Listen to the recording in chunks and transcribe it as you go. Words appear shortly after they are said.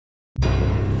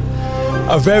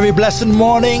A very blessed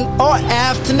morning or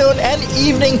afternoon and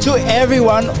evening to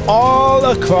everyone all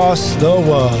across the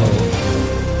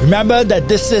world. Remember that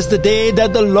this is the day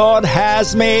that the Lord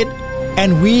has made,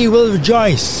 and we will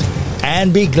rejoice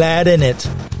and be glad in it.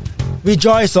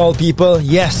 Rejoice, all people.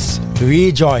 Yes,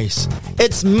 rejoice.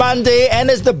 It's Monday and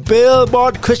it's the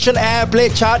Billboard Christian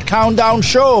Airplay Chart Countdown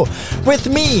Show with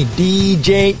me,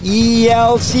 DJ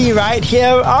ELC, right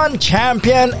here on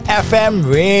Champion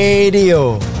FM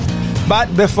Radio.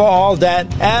 But before all that,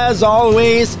 as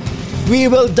always, we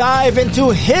will dive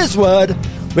into His Word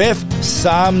with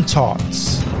some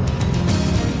thoughts.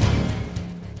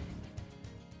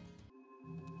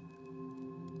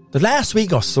 The last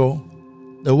week or so,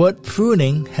 the word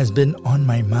pruning has been on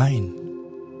my mind.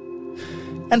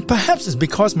 And perhaps it's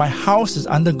because my house is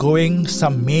undergoing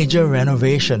some major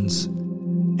renovations.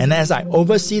 And as I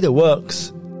oversee the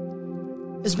works,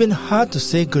 it's been hard to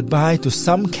say goodbye to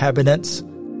some cabinets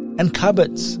and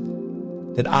cupboards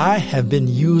that I have been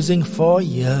using for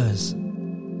years.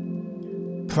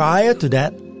 Prior to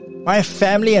that, my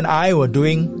family and I were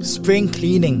doing spring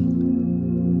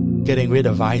cleaning, getting rid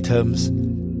of items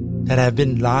that have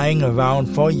been lying around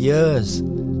for years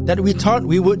that we thought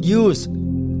we would use,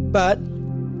 but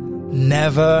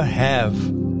never have.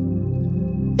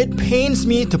 It pains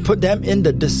me to put them in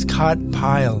the discard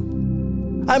pile.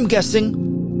 I'm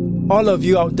guessing all of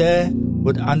you out there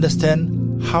would understand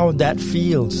how that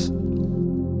feels.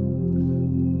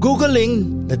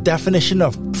 Googling the definition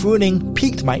of pruning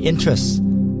piqued my interest.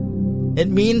 It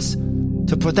means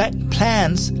to protect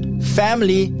plants,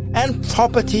 family, and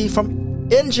property from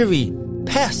injury,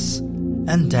 pests,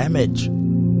 and damage.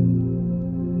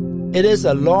 It is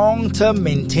a long-term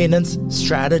maintenance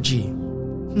strategy.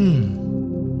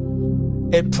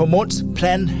 It promotes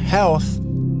plant health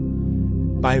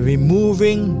by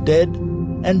removing dead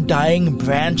and dying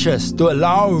branches to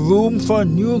allow room for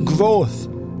new growth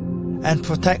and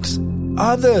protects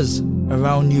others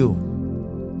around you.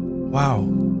 Wow.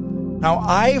 Now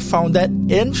I found that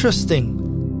interesting.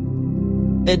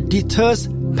 It deters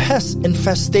pest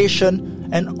infestation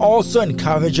and also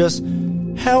encourages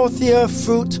healthier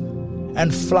fruit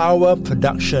and flower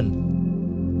production.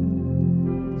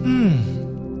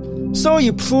 So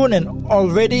you prune an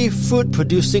already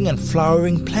fruit-producing and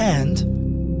flowering plant?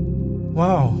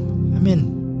 Wow,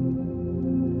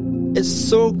 it's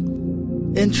so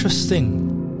interesting.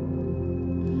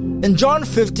 In John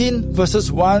 15 verses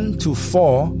 1 to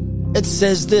 4, it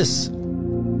says this: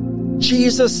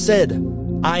 Jesus said,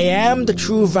 I am the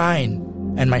true vine,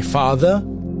 and my Father,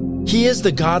 He is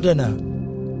the gardener.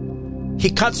 He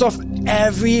cuts off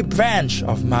every branch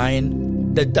of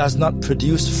mine that does not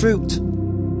produce fruit.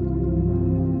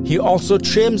 He also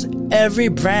trims every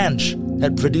branch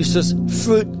that produces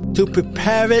fruit to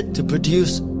prepare it to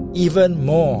produce even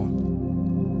more.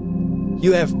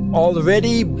 You have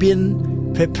already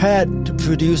been prepared to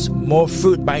produce more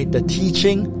fruit by the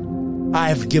teaching I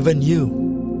have given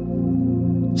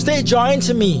you. Stay joined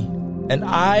to me, and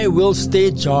I will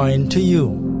stay joined to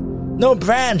you. No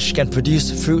branch can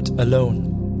produce fruit alone.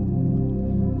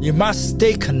 You must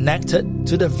stay connected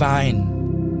to the vine.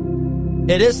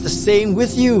 It is the same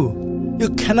with you. You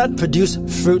cannot produce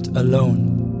fruit alone.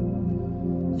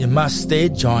 You must stay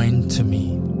joined to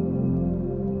me.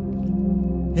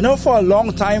 For a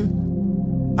long time,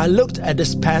 I looked at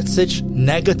this passage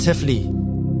negatively,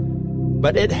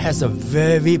 but it has a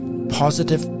very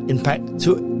positive impact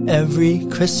to every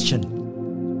Christian.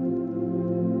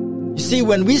 You see,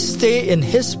 when we stay in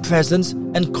His presence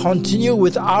and continue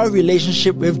with our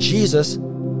relationship with Jesus,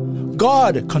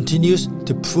 God continues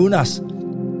to prune us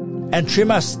and trim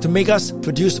us to make us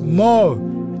produce more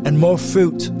and more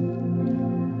fruit.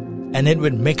 And it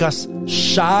would make us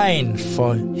shine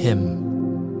for Him.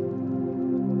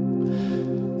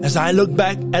 As I look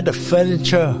back at the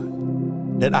furniture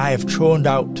that I have thrown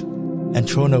out and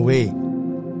thrown away,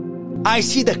 I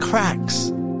see the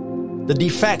cracks, the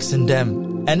defects in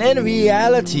them, and in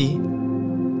reality,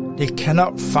 they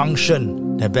cannot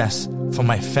function their best for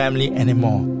my family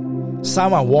anymore.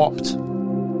 Some are warped.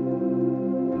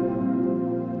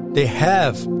 They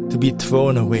have to be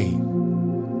thrown away.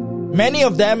 Many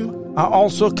of them are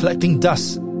also collecting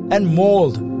dust and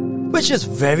mold, which is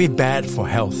very bad for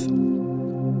health.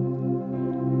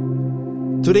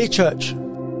 Today, church,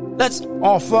 let's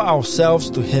offer ourselves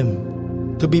to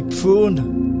Him to be pruned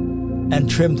and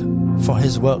trimmed for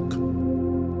His work.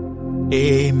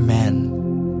 Amen.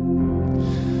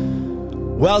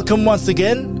 Welcome once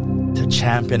again to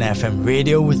Champion FM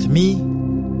Radio with me,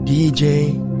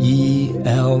 DJ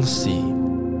ELC.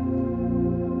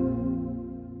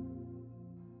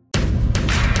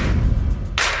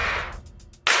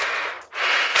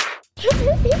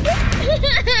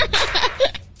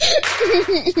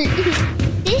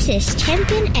 This is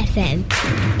Champion FM,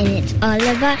 and it's all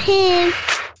about him.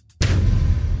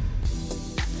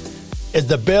 It's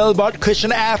the Billboard Christian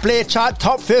Airplay Chart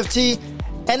Top 50,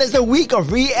 and it's a week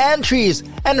of re-entries,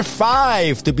 and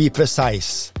 5 to be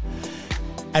precise.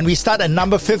 And we start at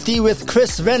number 50 with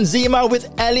Chris Benzema with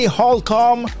Ellie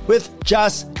Holcomb with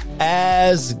Just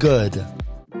As Good.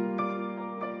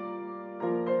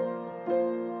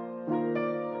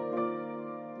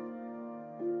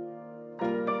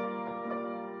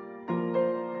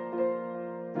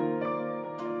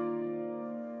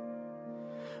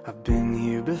 I've been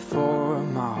here before,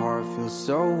 my heart feels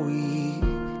so weak.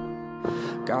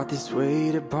 Got this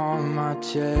weight upon my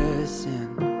chest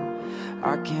and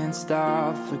I can't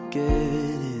stop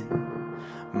forgetting.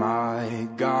 My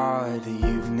God, that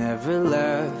you've never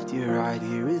left, you're right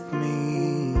here with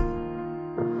me.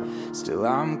 Still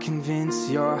I'm convinced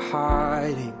you're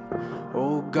hiding.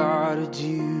 Oh God, would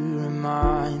you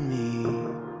remind me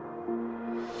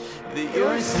that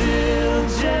you're still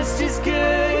just as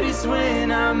good as when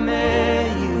I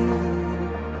met you.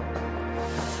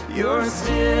 You're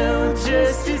still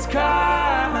just as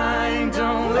kind.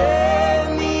 Don't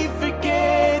let me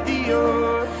forget that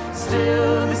you're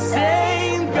still the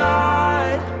same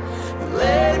God who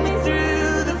led me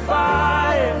through the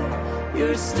fire.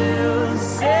 You're still the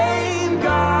same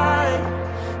God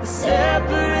that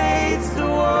separates the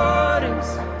waters.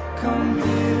 Come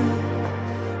do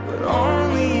what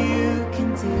only you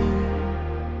can do.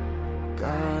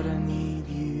 God, I need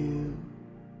you.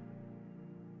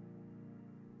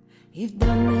 You've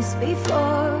done this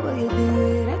before, will you do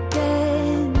it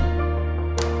again?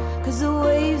 'Cause the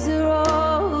waves are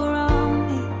all around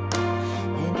me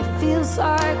and it feels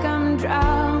like I'm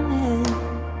drowning.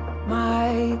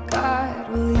 My God,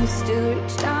 will you still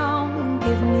reach down and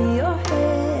give me your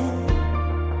hand?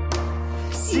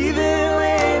 'Cause even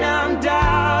when I'm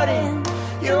doubting,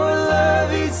 your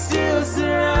love, it still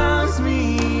surrounds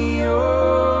me.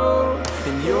 Oh,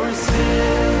 and you're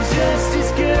still just as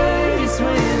good as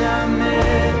when I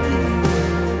met you.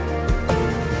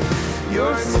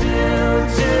 You're still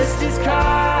just as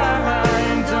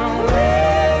kind. Don't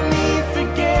let me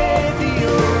forget that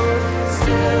you're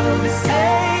still the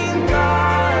same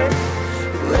God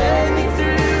who led me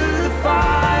through the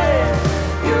fire.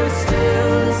 You're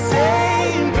still the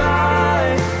same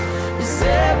God who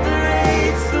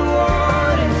separates the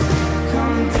waters.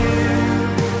 Come do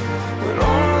what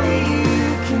only you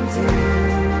can do.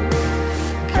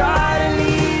 God, I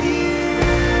need you.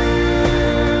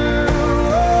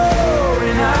 Oh,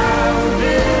 and I will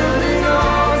build an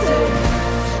altar,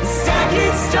 stack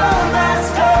it stone by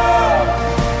stone.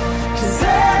 'Cause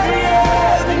every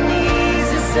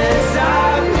Ebenezer says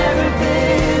I've never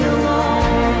been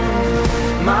alone.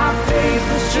 My faith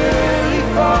will surely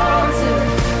falter,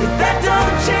 but that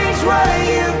don't change what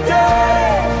you've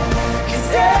done. 'Cause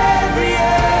every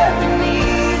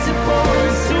Ebenezer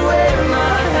points to where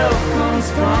my help comes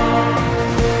from.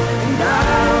 And I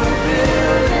will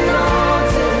build an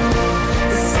altar,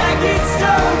 stack it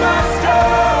stone by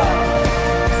stone.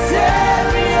 'Cause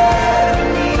every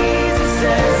Ebenezer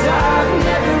says I've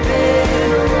never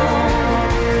been alone.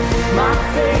 My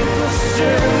faith will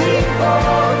surely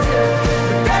falter,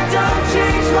 but that don't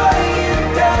change what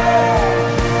you've done.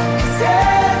 'Cause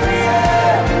every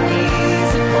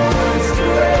Ebenezer points to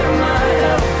where my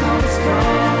help comes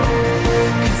from.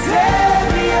 'Cause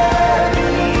every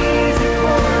Ebenezer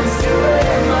points to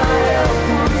where my help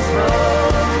comes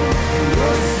from.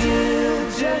 You're still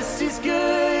just as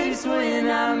good as when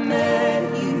I met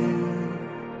you.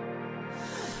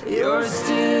 You're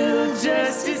still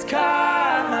just as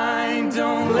kind.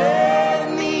 Don't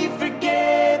let me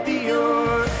forget that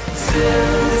you're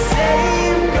still the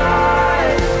same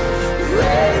God who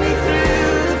led me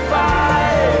through the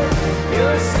fire.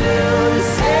 You're still the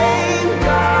same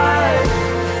God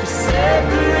who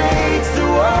separates the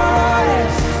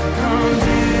waters. Come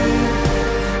do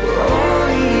what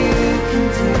only you can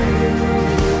do.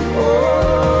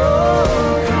 Oh,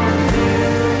 come do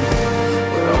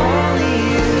what only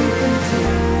you can do.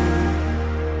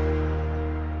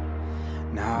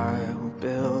 Now I will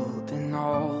build an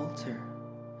altar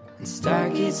and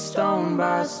stack it stone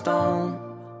by stone.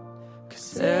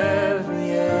 'Cause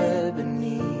every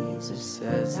Ebenezer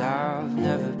says I've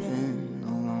never been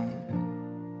alone.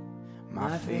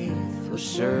 My faith will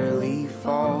surely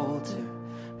falter,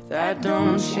 but that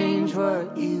don't change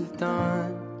what you've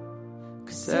done.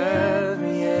 'Cause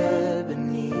every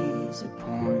Ebenezer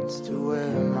points to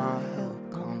where my help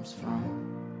comes from.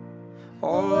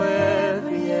 Oh,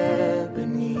 every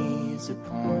Ebenezer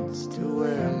points to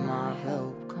where my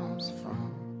help comes from.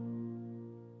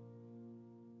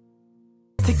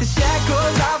 Take the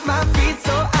shackles off my feet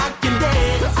so I can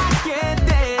dance.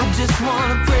 I just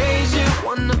wanna praise you,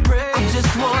 wanna praise. I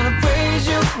just wanna praise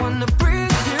you, wanna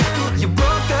praise you. You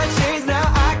broke the chains, now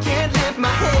I can't lift my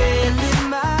head,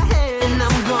 and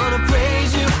I'm gonna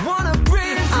praise you, wanna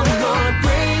praise you. I'm gonna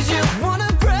praise you, wanna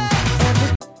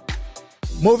praise.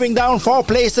 Moving down 4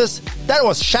 places, that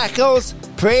was Shackles,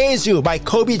 Praise You by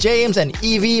Kobe James and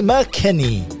Evie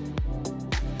McKinney.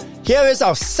 Here is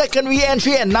our second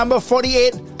re-entry at number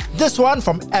 48, this one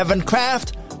from Evan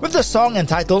Kraft with the song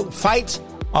entitled Fight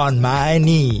on My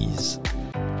Knees.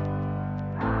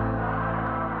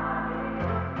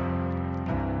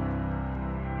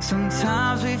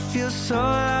 Sometimes we feel so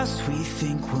lost, we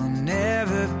think we'll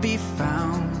never be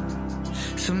found.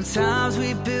 Sometimes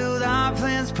we build our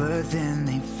plans, but then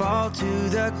they fall to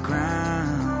the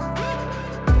ground.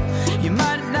 You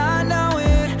might not know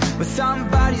it, but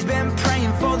somebody's been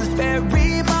praying for this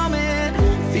very moment.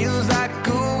 Feels like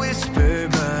a whisper,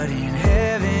 but in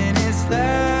heaven it's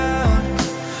loud.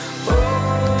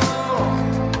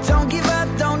 Oh, don't give up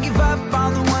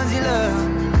on the ones you love.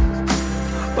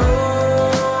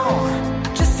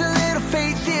 Oh, just a little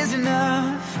faith is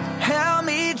enough. Help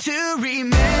me to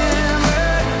remember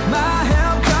my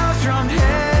help comes from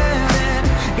heaven.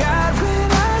 God,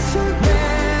 when I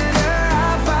surrender,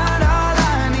 I find all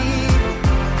I need.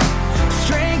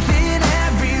 Strength in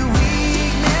every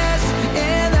weakness,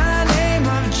 in the name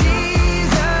of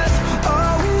Jesus.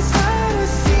 Always not a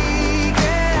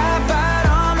secret. I fight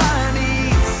on my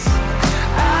knees.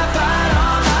 I fight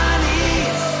on my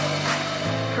knees.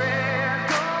 Prayer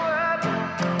go up.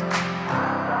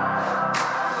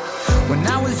 When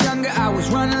I was younger, I was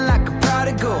running like a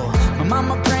prodigal. My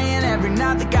mama praying every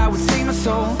night that God would save my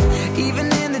soul.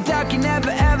 Even in the dark, you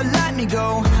never ever let me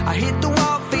go. I hit the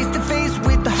wall face to face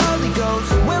with the Holy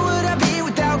Ghost. Where would I be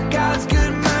without God's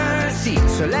good mercy?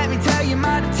 So let me tell you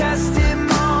my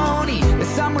testimony. There's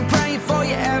someone praying for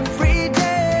you every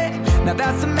day. Now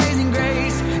that's amazing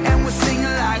grace. And we're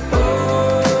singing like,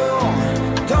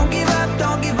 oh, don't give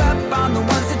up on the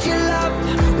ones that you love.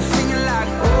 We're singing like,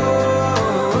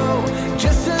 oh,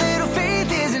 just a little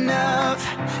faith is enough.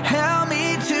 Help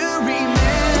me to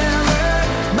remember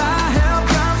my help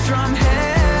comes from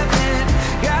heaven.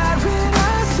 God, when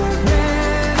I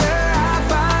surrender, I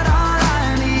find all I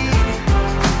need.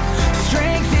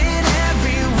 Strength in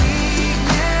every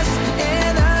weakness,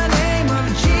 in the name of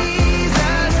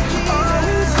Jesus.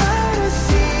 Always not a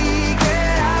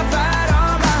secret. I fight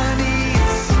on my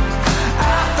knees.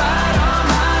 I fight on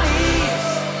my knees.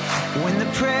 When the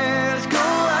prayers go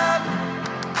up,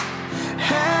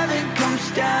 heaven comes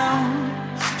down.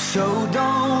 So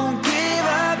don't give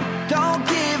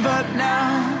up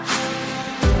now.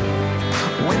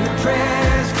 When the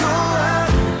prayers go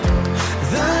up,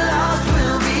 the lost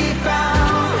will be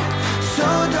found. So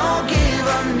don't give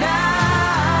up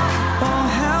now. Oh,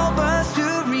 help us to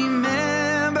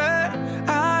remember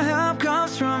our help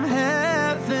comes from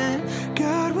heaven.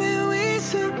 God, when we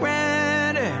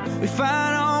surrender, we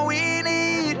find all we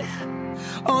need.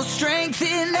 Oh, strength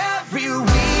in every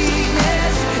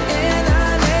weakness, in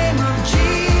the name of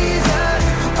Jesus.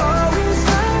 Always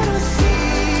not a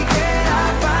secret. I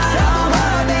find on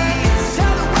my knees.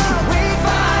 Tell the world we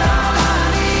find on my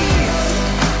knees.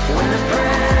 When the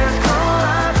prayers go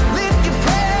up, lift your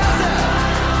prayers up.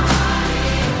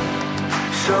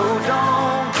 So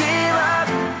don't give up.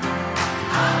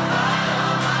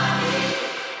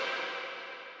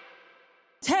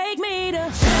 Take me to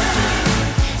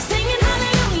singing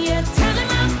hallelujah, telling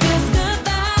my fears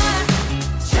goodbye.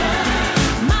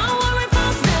 My worry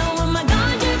falls down when my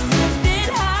God gets lifted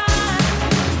high.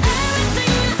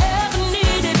 Everything I ever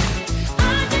needed, I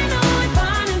can always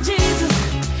find in Jesus.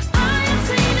 I have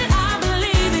seen it, I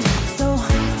believe it. So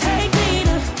take me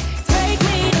to, take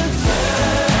me to,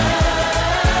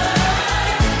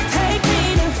 take me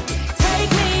to,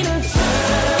 take me to.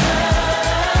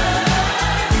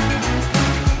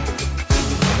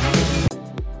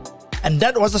 And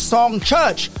that was the song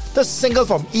Church, the single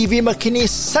from Evie McKinney,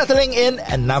 settling in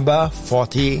at number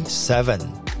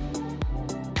 47.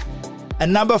 At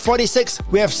number 46,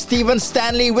 we have Stephen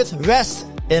Stanley with Rest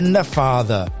in the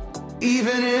Father.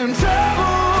 Even in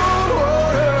troubled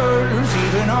waters,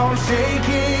 even on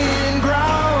shaking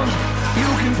ground, you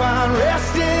can find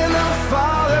rest in the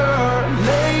Father.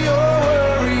 Lay your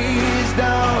worries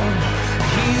down.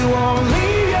 He won't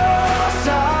leave your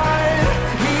side.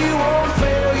 He won't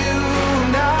fail you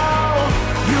now.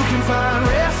 You can find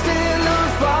rest in the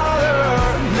Father.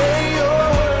 Lay your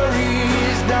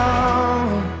worries down.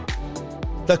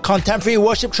 The contemporary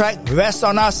worship track Rest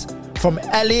on Us from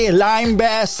Ellie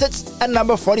Limebear sits at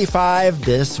number 45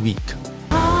 this week.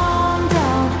 Calm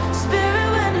down,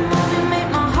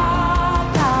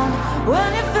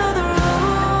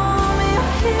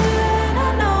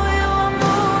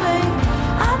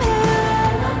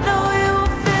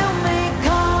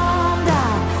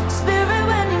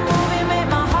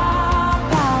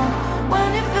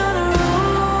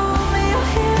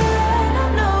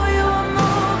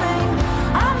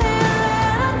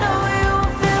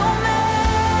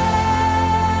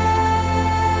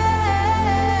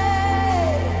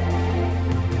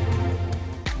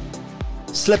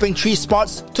 slipping 3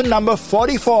 spots to number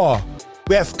 44.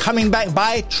 We have Coming Back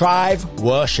by Tribe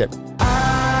Worship.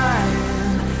 I'm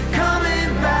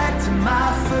coming back to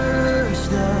my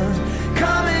first love,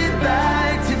 coming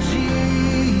back to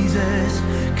Jesus,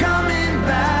 coming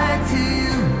back to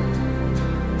you.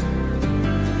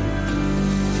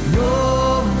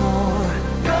 No more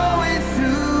going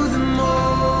through the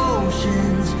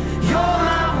motions. You're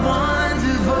my one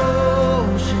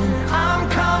devotion. I'm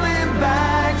coming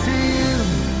back to you.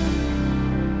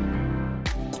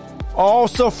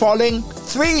 Also falling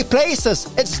 3 places,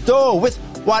 it's Doe with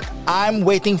What I'm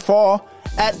Waiting For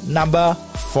at number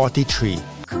 43.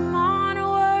 Come on,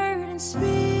 word and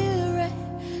spirit.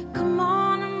 Come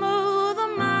on and move the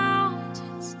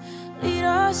mountains. Lead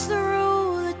us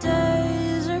through the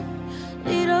desert.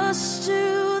 Lead us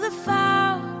to the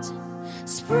fountain.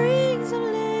 Springs of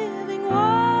living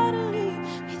water,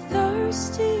 leave me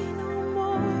thirsty no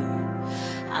more.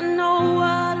 I know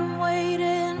what I'm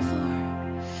waiting for.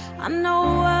 I know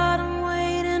what I'm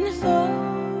waiting for.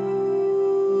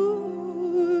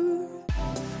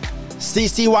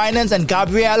 CeCe Winans and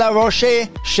Gabriella Roche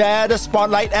share the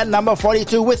spotlight at number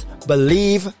 42 with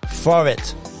Believe For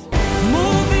It.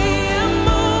 Move the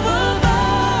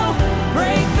immovable,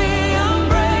 break the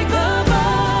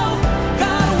unbreakable.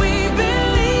 God, we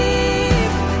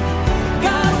believe.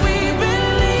 God, we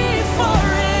believe for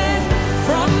it.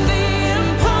 From the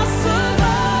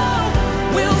impossible,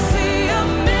 we'll see a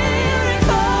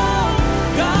miracle.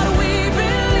 God, we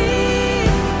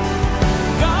believe.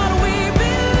 God, we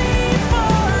believe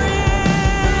for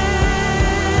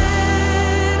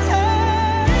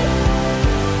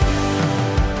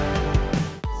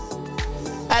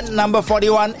At number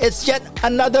 41, it's yet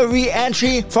another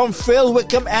re-entry from Phil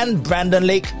Wickham and Brandon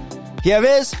Lake. Here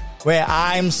is Where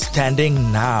I'm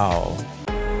Standing Now.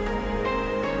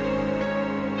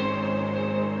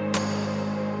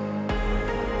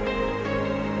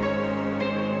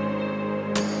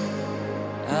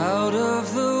 Out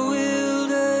of the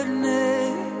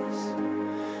wilderness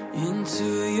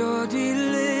into your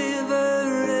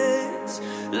deliverance.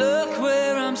 Look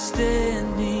where I'm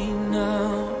standing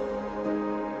now.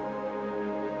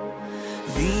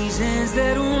 These hands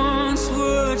that once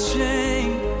were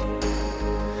chained,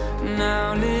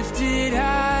 now lifted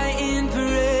high in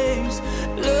praise.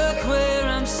 Look where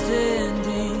I'm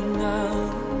standing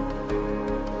now.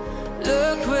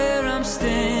 Look where I'm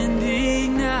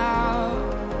standing now.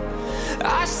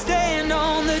 I stand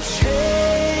on the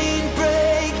chain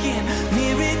breaking,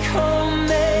 miracle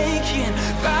making,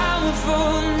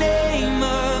 powerful name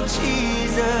of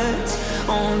Jesus.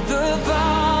 On the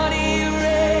body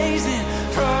raising,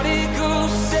 prodigal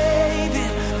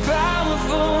saving,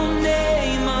 powerful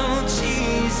name of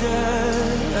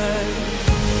Jesus.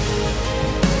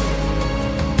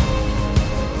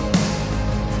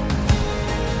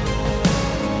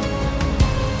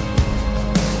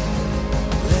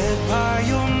 Led by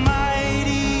your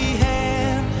mighty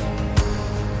hand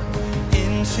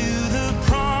into the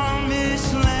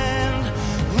promised land.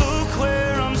 Look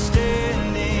where I'm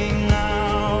standing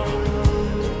now.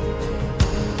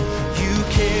 You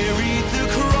carried the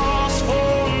cross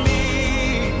for me.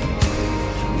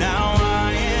 Now I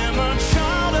am a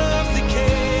child of the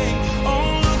King.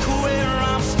 Oh, look where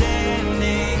I'm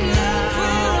standing now.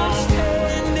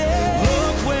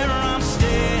 Look where I'm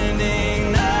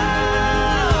standing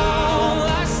now. I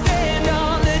stand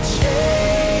on the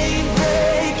chain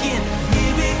breaking,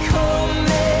 miracle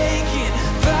making,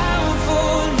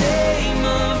 powerful name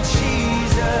of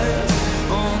Jesus.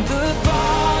 On the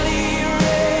body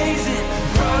raising,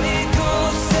 prodigal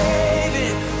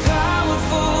saving,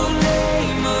 powerful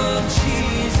name of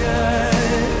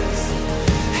Jesus.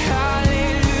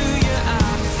 Hallelujah,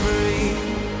 I'm free.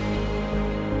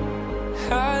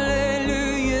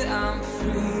 Hallelujah, I'm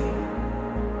free.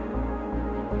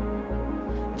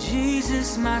 Jesus,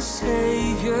 my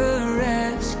Savior,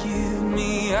 rescued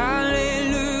me.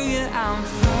 Hallelujah, I'm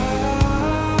free.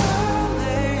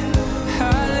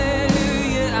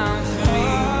 Hallelujah, I'm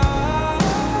free.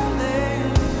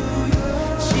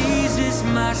 Jesus,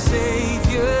 my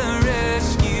Savior,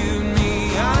 rescued me.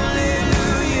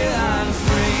 Hallelujah, I'm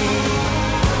free.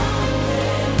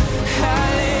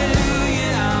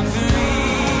 Hallelujah, I'm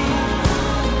free.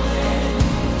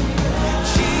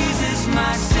 Jesus,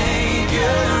 my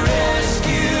Savior,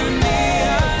 rescued me.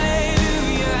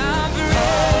 Hallelujah, I'm free.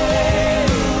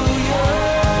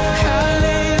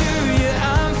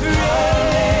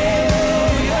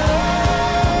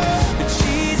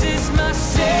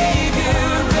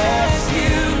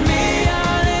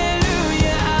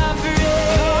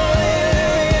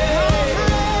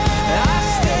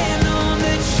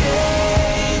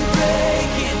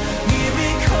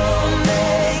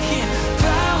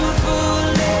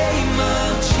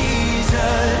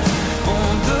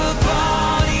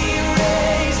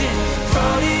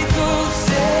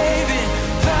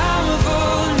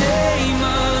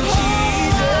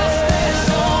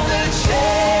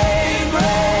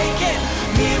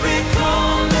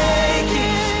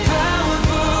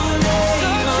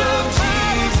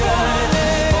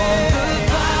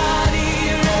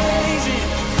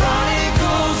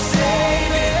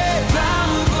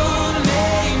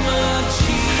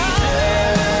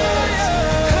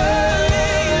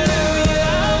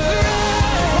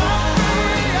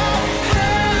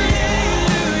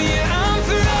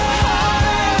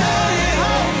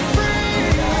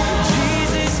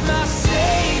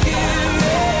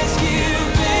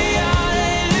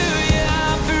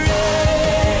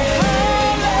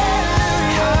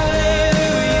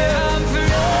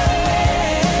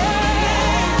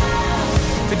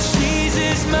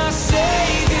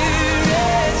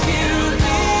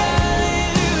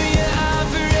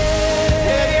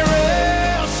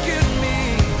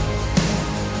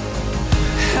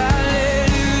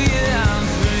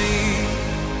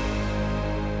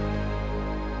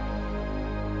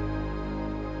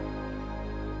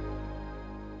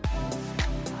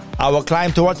 Our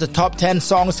climb towards the top 10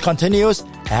 songs continues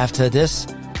after this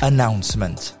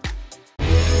announcement.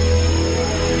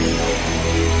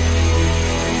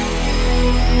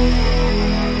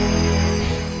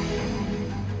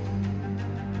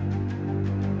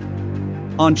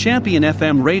 On Champion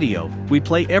FM radio, we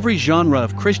play every genre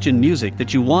of Christian music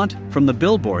that you want, from the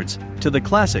billboards to the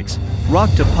classics, rock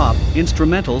to pop,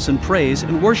 instrumentals and praise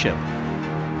and worship.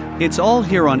 It's all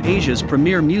here on Asia's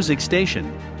premier music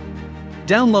station.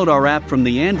 Download our app from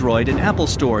the Android and Apple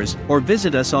stores or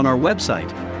visit us on our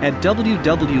website at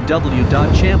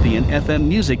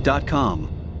www.championfmmusic.com.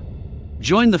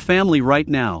 Join the family right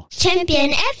now.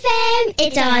 Champion FM,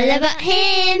 it's all about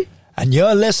him. And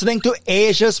you're listening to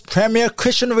Asia's premier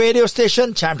Christian radio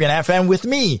station, Champion FM, with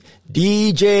me,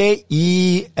 DJ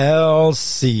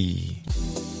ELC.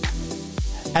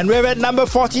 And we're at number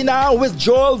 40 now with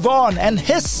Joel Vaughn and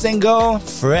his single,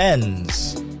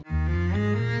 Friends.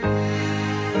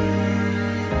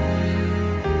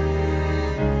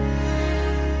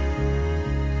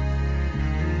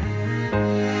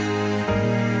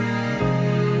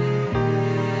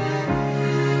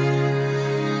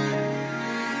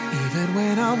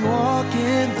 I'm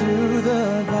walking through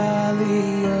the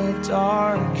valley of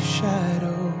dark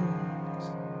shadows.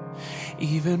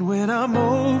 Even when I'm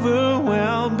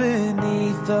overwhelmed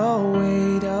beneath the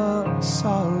weight of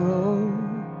sorrow.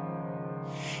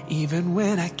 Even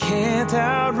when I can't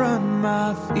outrun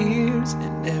my fears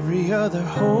and every other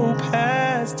hope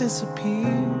has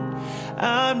disappeared,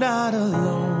 I'm not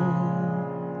alone.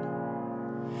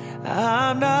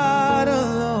 I'm not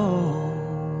alone.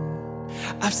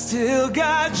 I've still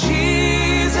got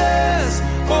Jesus.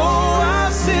 Oh,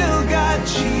 I've still got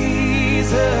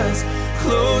Jesus.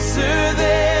 Closer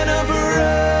than a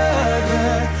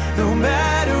brother. No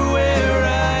matter where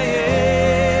I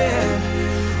am.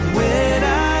 When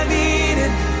I need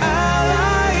an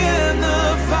ally in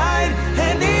the fight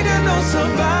and need to know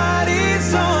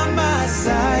somebody's on my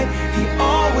side, He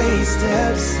always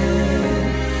steps in.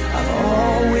 I've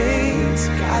always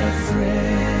got a friend.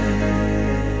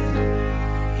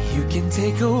 You can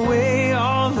take away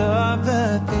all of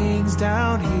the things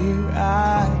down here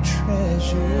I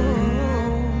treasure.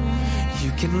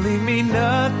 You can leave me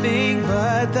nothing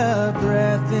but the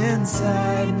breath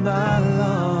inside my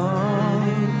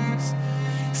lungs.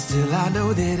 Still I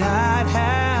know that I'd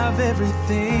have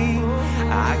everything.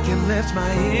 I can lift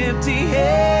my empty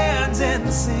hands and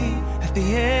sing at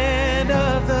the end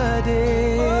of the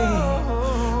day.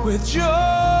 With joy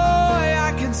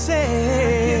I can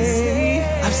say,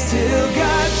 I've still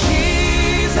got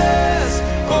Jesus.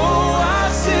 Oh,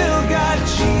 I've still got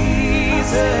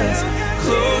Jesus.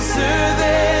 Closer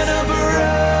than a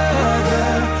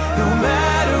brother. No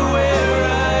matter where I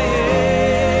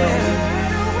am.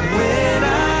 When I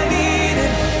need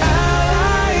an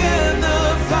ally in the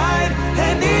fight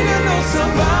and need to know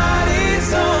somebody's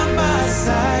on my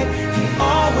side, He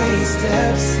always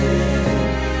steps in.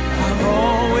 I've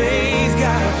always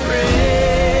got a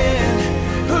friend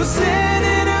who's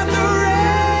standing at the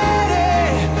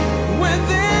ready when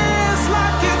this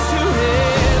life gets too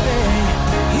heavy.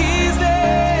 He's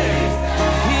there,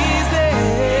 He's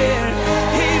there,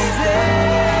 He's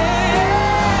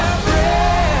there.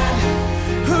 Friend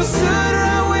who stood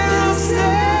right where I'm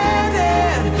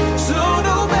standing, so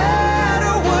no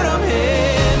matter what I'm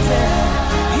heading,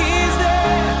 He's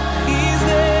there, He's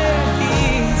there,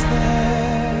 He's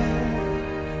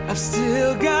there. I've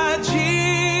still got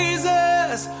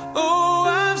Jesus. Oh,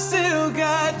 I've still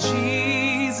got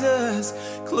Jesus.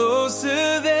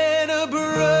 Closer than a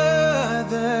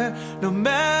brother. No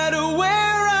matter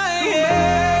where I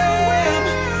am.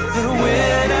 And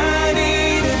when I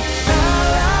need an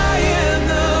ally in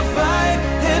the fight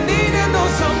and need to know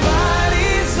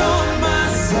somebody's on my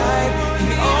side,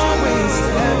 He always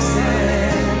steps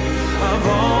in. I've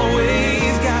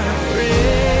always got a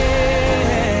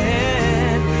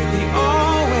friend. He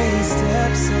always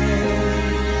steps in.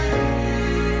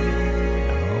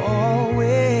 I've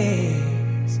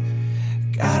always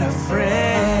got a friend.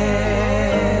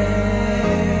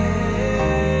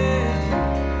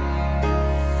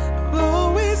 I've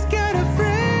always got a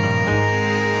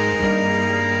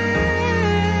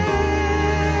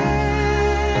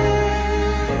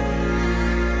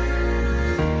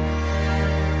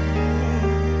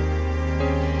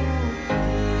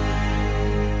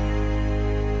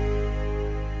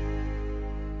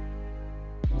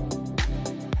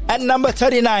At number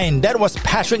 39, that was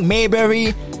Patrick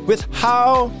Mayberry with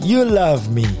How You Love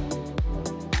Me.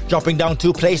 Dropping down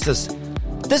 2 places,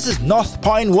 this is North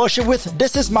Point Worship with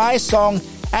This Is My Song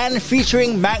and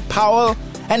featuring Mac Powell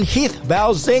and Heath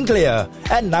Balzinclear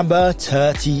at number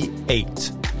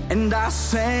 38. And I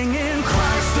sang in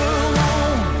Christ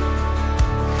alone,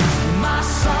 my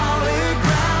solid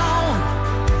ground.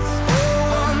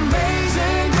 Oh,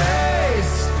 amazing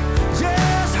grace,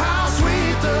 just how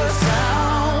sweet the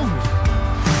sound.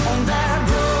 On that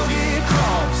rugged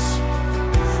cross,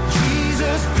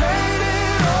 Jesus paid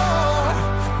it all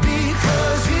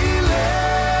because he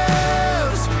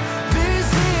lives. This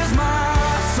is my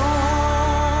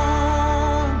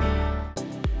song.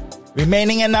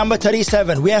 Remaining at number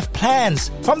 37, we have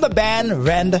Plans from the band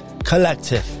Rend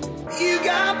Collective. You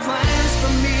got plans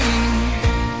for me.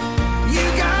 You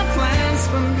got plans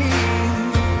for me.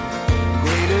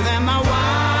 Greater than my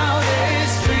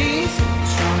wildest dreams.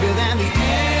 Stronger than the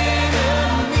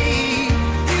enemy.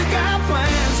 You got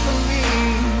plans for me.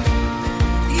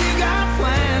 You got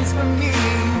plans for me.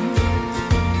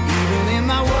 Even in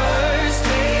my worst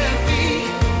defeat,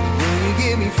 when you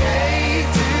give me faith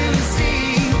to see.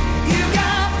 You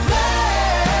got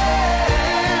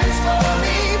plans for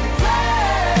me.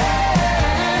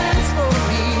 Plans for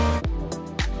me.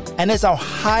 And it's our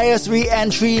highest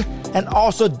re-entry and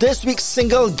also this week's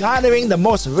single garnering the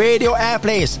most radio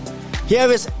airplays.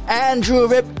 Here is Andrew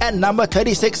Ripp at number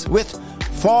 36 with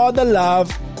For the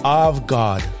Love of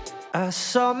God. I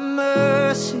saw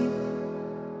mercy,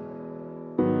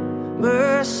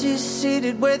 mercy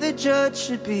seated where the judge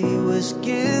should be, was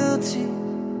guilty,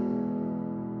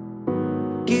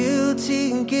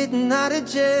 guilty and getting out of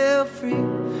jail free.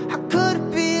 How could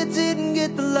it be I didn't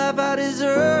get the life I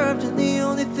deserved, and the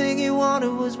only thing he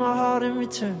wanted was my heart in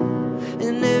return?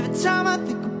 And every time I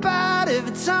think about it,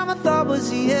 every time I thought was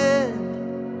the end,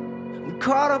 I'm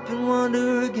caught up in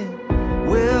wonder again.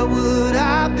 Where would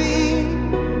I be?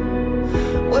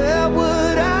 Where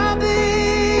would I be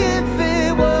if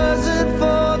it wasn't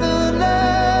for the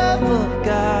love of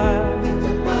God? If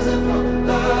it wasn't for the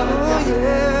love of God. Oh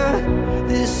yeah,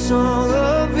 this song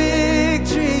of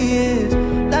victory is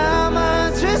now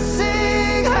mine to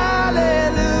sing.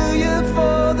 Hallelujah,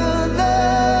 for the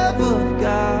love of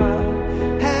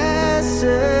God has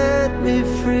set me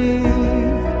free.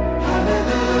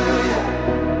 Hallelujah,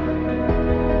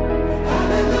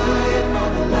 hallelujah, for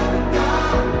the love of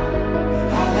God.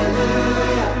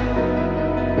 Hallelujah,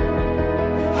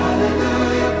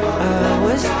 hallelujah, for the love of God. I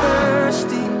was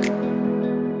thirsty,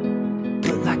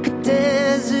 but like a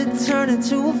desert turned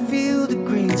into a field of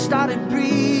green. Started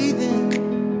breathing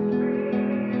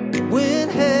when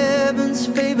heaven's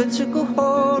favor took a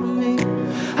hold of me.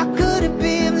 How could it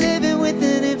be I'm living with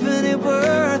an infinite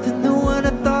worth, and the one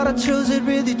I thought I chose had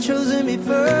really chosen me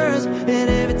first? And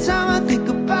every time I think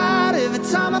about it, every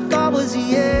time I thought was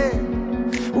the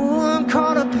end, oh, I'm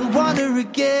caught up in wonder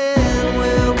again.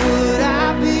 Where would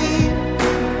I be?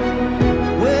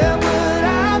 Where would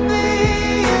I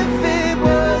be if it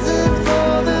wasn't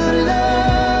for the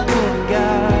love of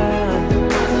God?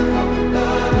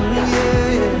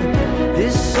 Yeah, yeah.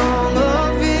 This song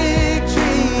of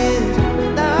victory is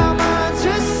now mine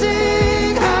to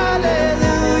sing.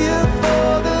 Hallelujah,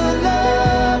 for the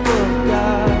love of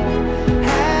God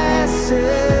has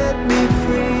set me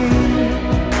free.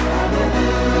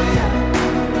 Hallelujah,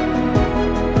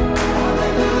 hallelujah, for the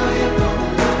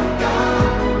love of God.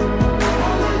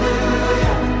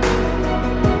 Hallelujah,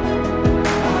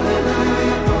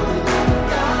 hallelujah, for the love of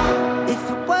God. If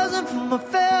it wasn't for my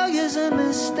failures and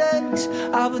mistakes,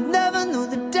 I would never know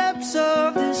the depths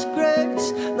of this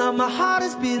grace. Now my heart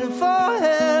is beating for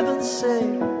heaven's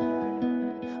sake,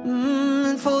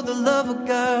 and for the love of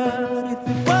God. If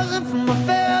it wasn't for my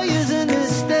failures and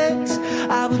mistakes,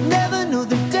 I would never know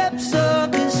the depths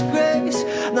of this grace.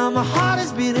 Now my heart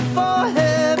is beating for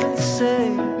heaven's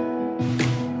sake.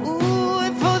 Ooh,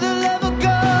 and for the love of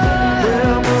God.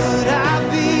 Where would I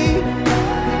be?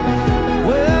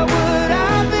 Where would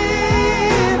I be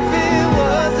if it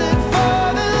wasn't for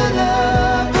the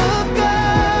love of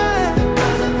God?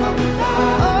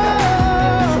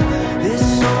 Oh, this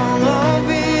song of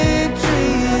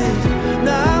victory is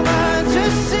now mine to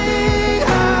sing.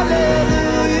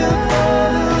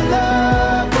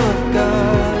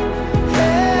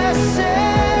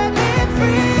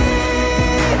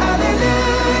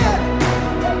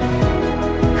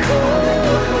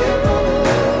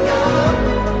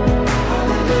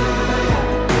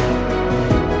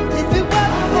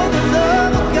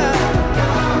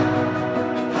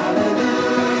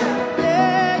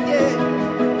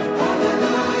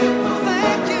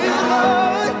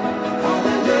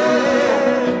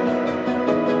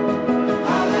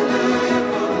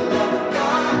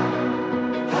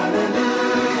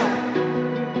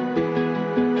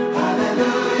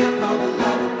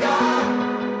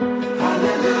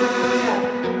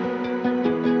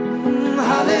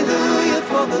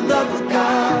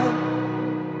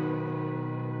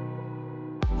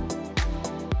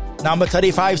 Number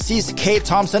 35 sees Kate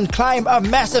Thompson climb a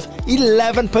massive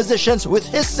 11 positions with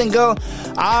his single,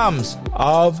 Arms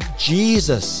of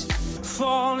Jesus.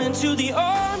 Fall into the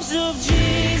arms of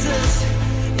Jesus,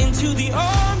 into the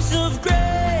arms of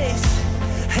grace.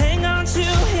 Hang on to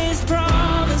his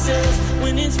promises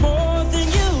when it's more than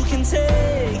you can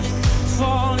take.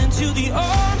 Fall into the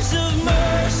arms of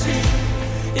mercy,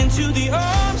 into the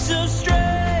arms of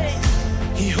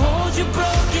strength. He holds your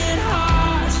broken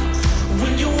heart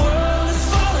when your world is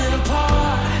falling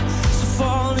apart. So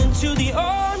fall into the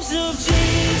arms of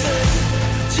Jesus,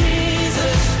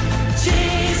 Jesus,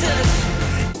 Jesus.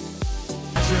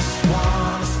 I just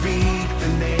want to speak the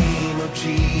name of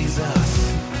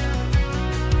Jesus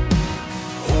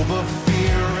over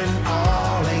fear and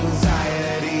all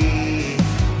anxiety.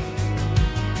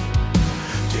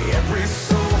 To every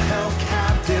soul held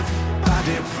captive by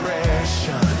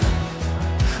depression,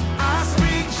 I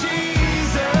speak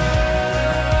Jesus.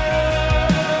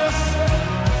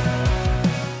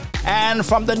 And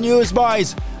from the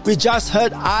Newsboys, we just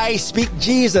heard I Speak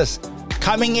Jesus,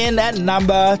 coming in at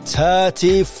number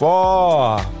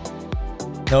 34.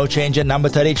 No change in number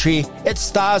 33. It's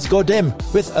Stars Go Dim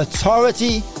with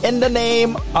Authority in the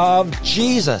Name of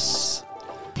Jesus.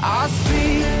 I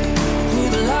speak through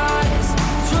the lies,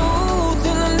 truth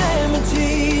in the name of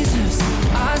Jesus.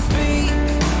 I speak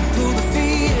through the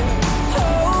fear,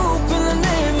 hope in the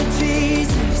name of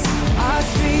Jesus. I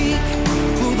speak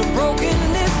through the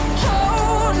brokenness,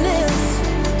 wholeness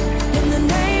in the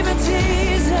name of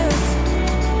Jesus.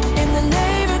 In the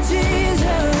name of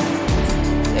Jesus.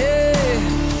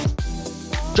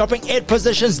 Yeah. Dropping 8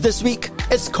 positions this week,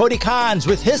 it's Cody Carnes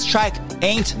with his track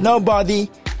Ain't Nobody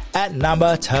at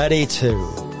number 32. Ain't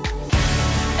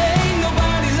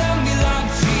nobody love me like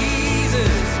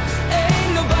Jesus.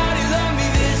 Ain't nobody love me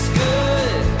this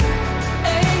good.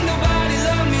 Ain't nobody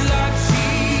love me like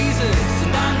Jesus.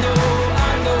 And I know,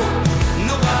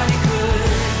 nobody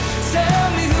could. Tell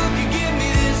me who could give me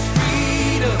this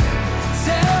freedom.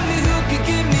 Tell me who could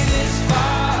give me this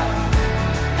fire.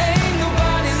 Ain't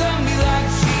nobody love me like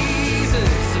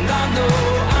Jesus. And I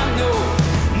know,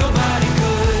 nobody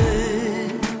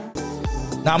could.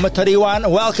 Number 31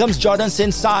 welcomes Jordan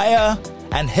Sincere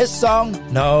and his song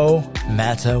No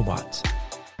Matter What.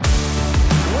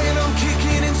 When I'm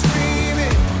kicking and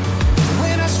screaming,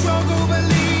 when I struggle,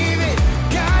 believe it.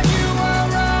 God, you are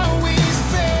always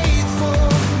faithful,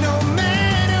 no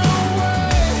matter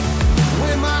what.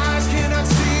 When my eyes cannot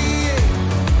see it,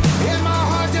 and my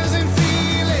heart doesn't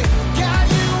feel it. God,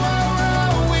 you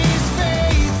are always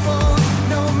faithful,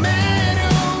 no matter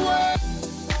what.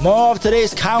 More of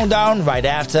today's countdown right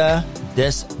after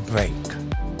this break.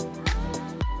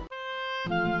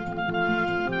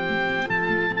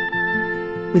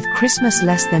 With Christmas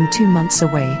less than 2 months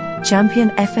away, Champion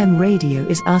FM Radio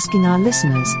is asking our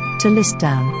listeners to list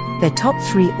down their top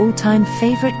 3 all-time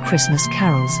favorite Christmas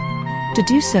carols. To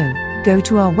do so, go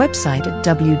to our website at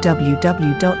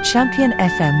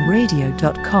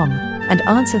www.championfmradio.com and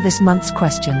answer this month's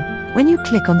question when you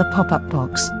click on the pop-up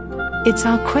box. It's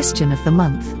our question of the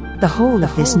month, the whole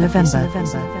of this November.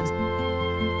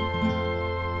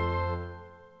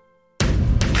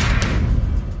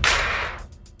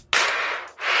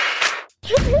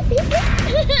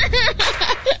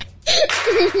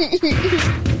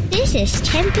 This is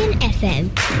Champion FM,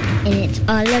 and it's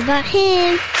all about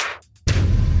him.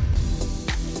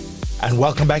 And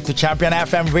welcome back to Champion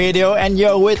FM Radio, and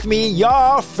you're with me,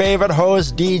 your favorite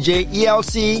host, DJ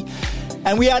ELC.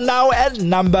 And we are now at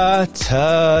number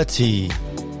 30.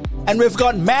 And we've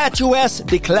got Matthew S.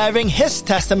 declaring his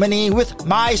testimony with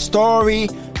My Story,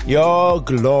 Your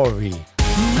Glory.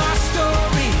 My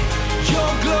story,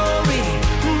 your glory,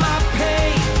 my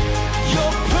pain,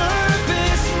 your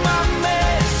purpose, my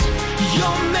mess,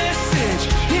 your message.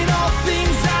 In all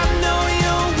things I know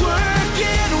you're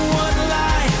working. One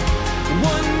life,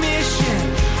 one mission,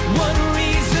 one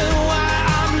reason why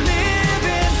I'm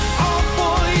living. All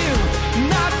for you,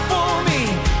 not for me.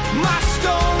 My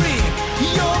story,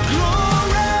 your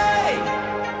glory.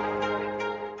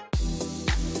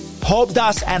 Hope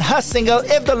Dust and her single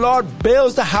If the Lord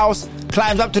Builds the House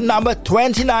climbs up to number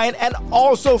 29 and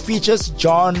also features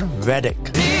John Reddick.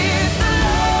 If the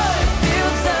Lord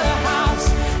builds the house,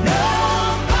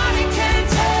 nobody can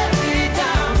tear it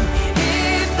down.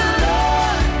 If the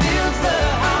Lord builds the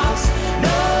house,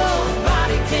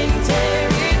 nobody can tear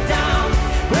it down.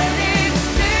 When it's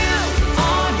built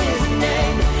on His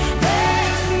name,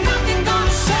 there's nothing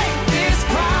gonna shake this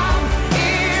ground.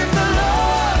 If the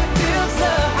Lord builds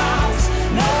the house,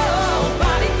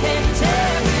 nobody can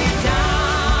tear it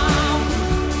down.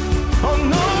 Oh,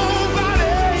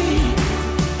 nobody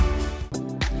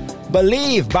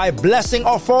Believe by Blessing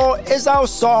Ofo is our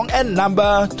song at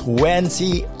number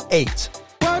 28.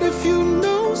 What if you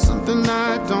know something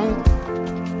I don't?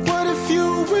 What if you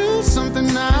will something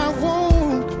I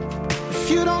won't?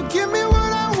 If you don't give me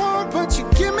what I want, but you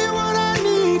give me what I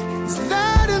need, is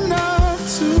that enough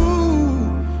to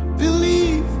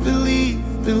believe, believe,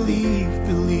 believe,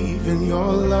 believe in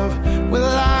your love? Will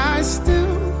I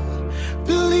still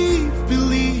believe,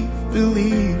 believe,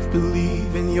 believe,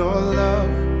 believe in your love?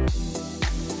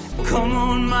 Come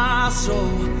on, my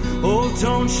soul, oh,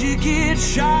 don't you get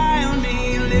shy on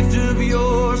me. Lift up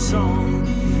your song,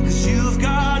 'cause you've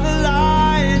got a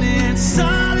lion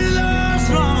inside of those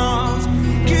lungs.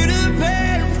 Get up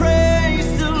and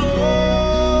praise the Lord.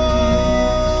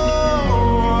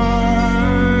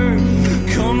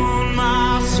 Come on,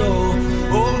 my soul,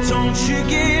 oh, don't you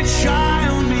get shy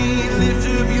on me. Lift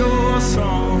up your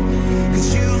song,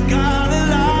 'cause you've got a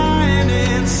lion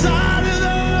inside of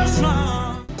those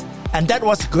lungs. And that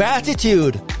was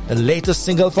Gratitude, the latest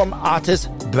single from artist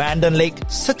Brandon Lake,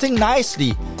 sitting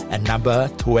nicely at number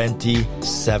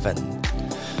 27.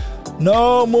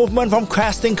 No movement from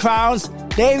Casting Crowns.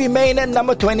 They remain at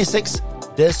number 26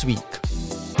 this week.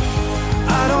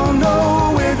 I don't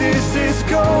know where this is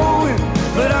going,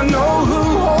 but I know who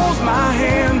holds my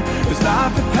hand. It's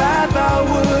not the path I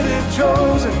would have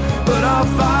chosen, but I'll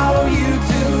follow you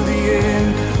to the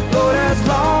end. Lord, as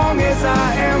long as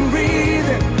I am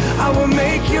breathing, I will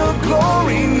make your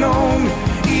glory known,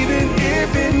 even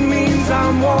if it means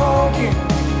I'm walking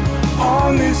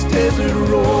on this desert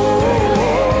road.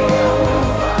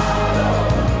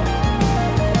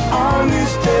 On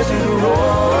this desert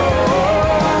road.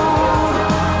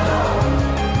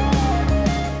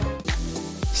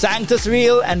 Sanctus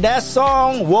Real and their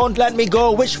song Won't Let Me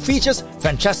Go, which features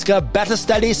Francesca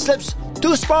Battistelli, slips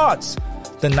 2 spots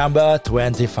to number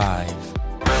 25.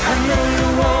 I know you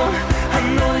won't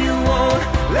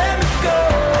let me go.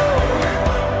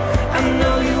 I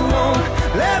know you won't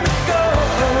let me go.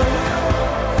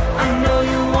 I know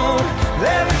you won't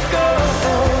let me go.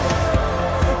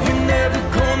 You're never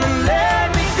gonna let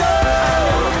me go.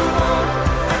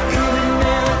 Even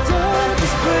in the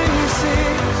darkest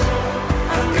places,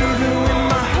 even when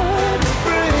my heart is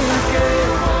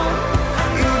breaking,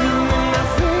 even when my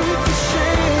faith is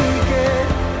shaking,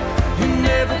 you're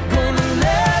never gonna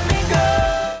let me go.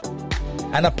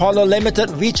 And Apollo Limited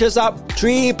reaches up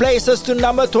 3 places to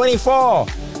number 24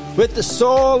 with The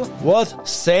Soul Worth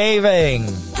Saving.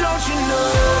 Don't you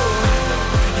know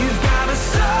you've got a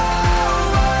soul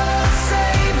worth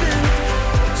saving?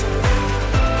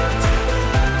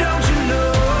 Don't you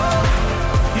know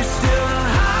you're still a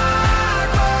heart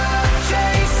worth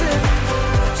chasing?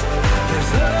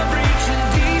 There's love reaching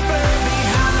deeper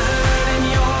behind the hurt in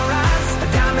your eyes, a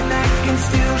diamond that can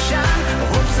still shine. I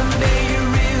hope someday you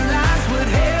realize what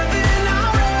heaven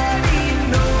already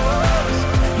knows.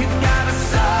 You've got a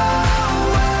soul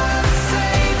worth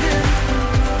saving,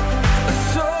 a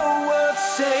soul worth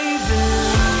saving.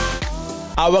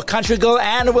 Our country girl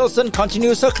Ann Wilson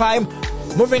continues her climb,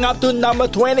 moving up to number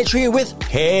 23 with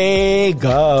Hey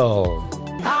Girl.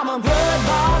 I'm a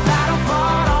blood-ball,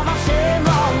 battle-fought, all my shame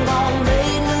long gone,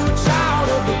 made new child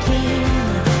of the King.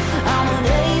 I'm an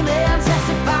amen,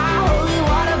 testify, holy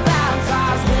water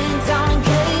baptized, went down and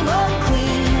came up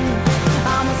clean.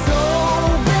 I'm a soul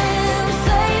been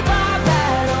saved by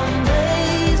that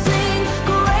amazing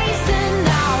grace, and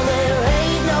now there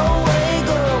ain't no way,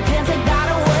 girl, can't take that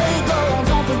away, girl.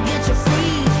 Don't forget you're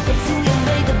free, it's who you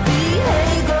made to be.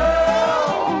 Hey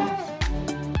girl,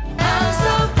 I'm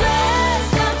so blessed,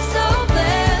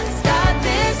 got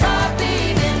this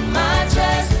heartbeat in my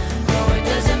chest. No, it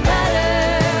doesn't matter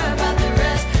about the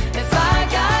rest. If I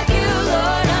got you,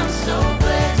 Lord, I'm so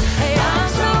blessed. Hey, I'm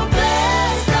so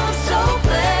blessed,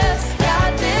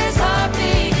 got this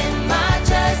heartbeat in my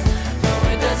chest. No,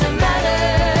 it doesn't matter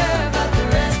about the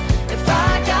rest. If I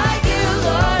got you,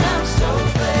 Lord, I'm so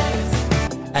blessed.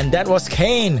 And that was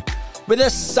Kane with a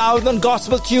Southern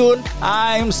gospel tune,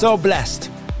 I'm So Blessed,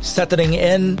 settling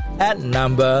in at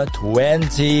number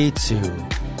 22.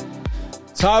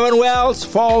 Tyrone Wells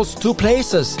falls 2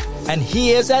 places, and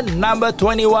he is at number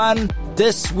 21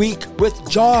 this week with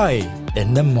Joy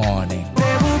in the Morning.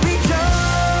 There will be joy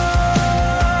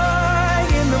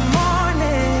in the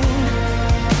morning.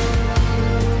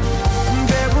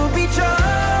 There will be joy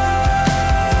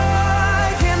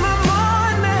in the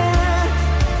morning.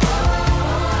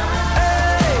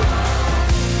 Hey,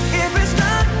 if it's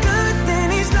not good, then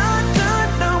he's not done.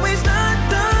 No, he's not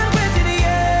done with it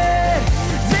yet.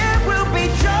 There will be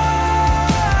joy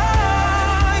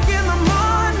in the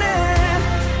morning.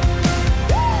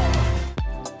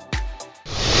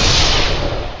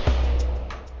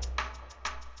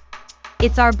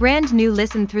 It's our brand new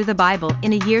Listen Through the Bible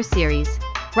in a Year series,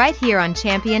 right here on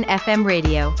Champion FM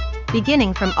Radio,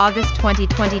 beginning from August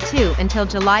 2022 until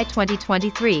July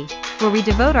 2023, where we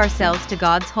devote ourselves to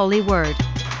God's holy word.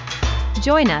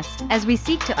 Join us as we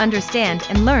seek to understand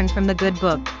and learn from the good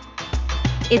book.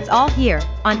 It's all here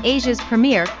on Asia's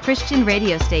premier Christian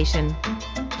radio station.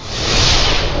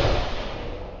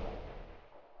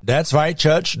 That's right,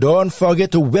 church. Don't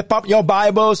forget to whip up your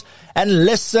Bibles and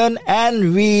listen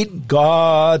and read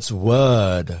God's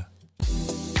Word.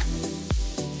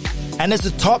 And it's the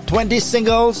top 20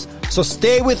 singles, so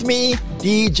stay with me,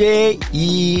 DJ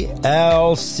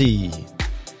ELC.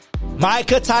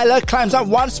 Micah Tyler climbs up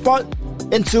one spot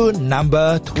into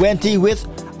number 20 with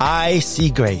I See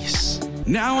Grace.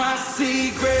 Now I see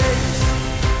grace,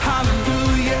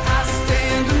 hallelujah, I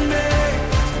stand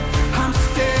amazed. I'm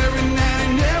staring at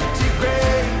an empty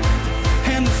grave,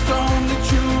 and the stone that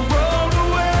you rolled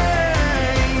away.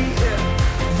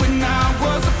 When I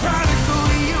was a prodigal,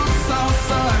 you saw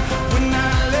son. When I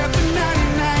left the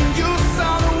 99, you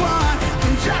saw the one.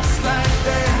 And just like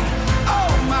that,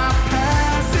 oh, my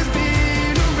past has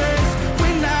been erased.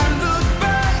 When I look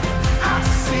back, I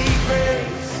see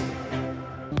grace.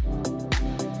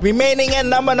 Remaining at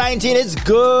number 19 is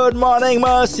Good Morning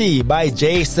Mercy by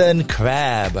Jason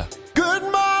Crabb. Good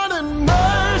morning,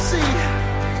 mercy.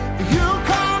 You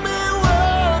call me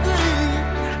worthy.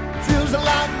 Feels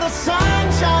like the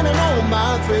sun shining on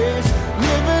my face.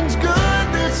 Living's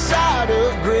good this side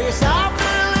of grace. I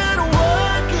feel it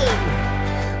working.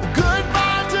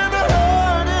 Goodbye to the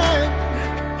hurting.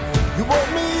 You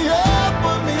woke me up,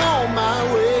 put me on my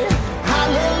way.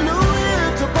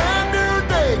 Hallelujah, it's a brand new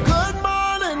day. Good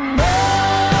morning, mercy.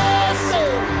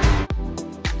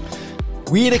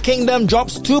 We the Kingdom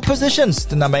drops 2 positions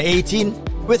to number 18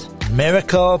 with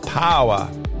Miracle Power.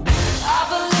 I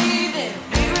believe in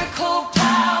miracle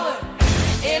power,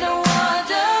 in a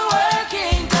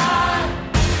wonder-working God.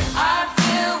 I'm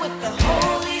filled with the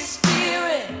Holy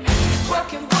Spirit,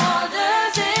 working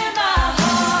wonders in my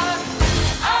heart.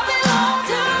 I belong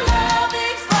to a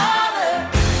loving Father.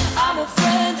 I'm a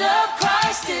friend of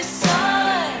Christ, His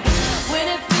Son. When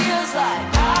it feels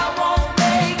like I won't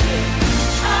make it,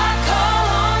 I call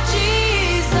on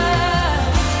Jesus.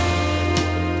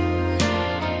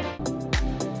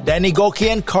 Danny Goki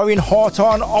and Corinne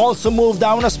Hawthorne also moved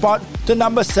down a spot to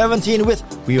number 17 with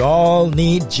We All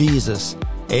Need Jesus.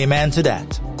 Amen to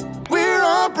that. We're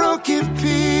all broken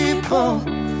people.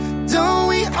 Don't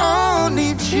we all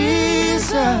need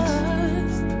Jesus?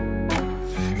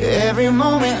 Every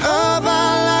moment of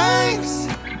our lives,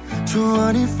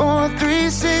 24, 3,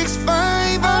 6,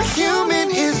 5, our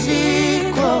human is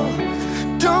equal.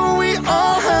 Don't we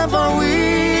all have our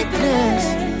weakness?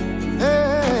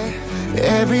 Hey.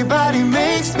 Everybody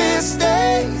makes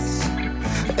mistakes.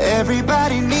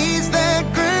 Everybody needs that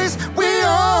grace. We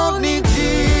all need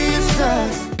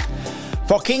Jesus.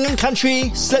 For King and Country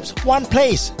slips 1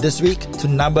 place this week to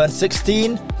number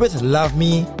 16 with Love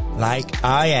Me Like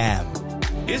I Am.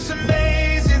 It's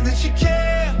amazing that you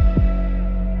care.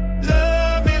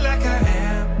 Love me like I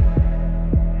am.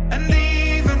 And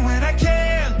even when I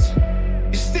can't,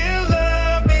 you still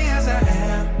love me as I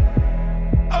am.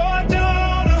 Oh, I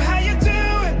don't know how you do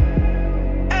it,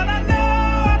 and I know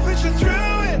I put you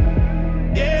through it.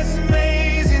 Yeah, it's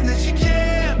amazing that you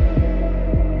can.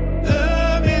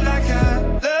 Love me like I am.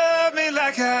 You love me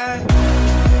like I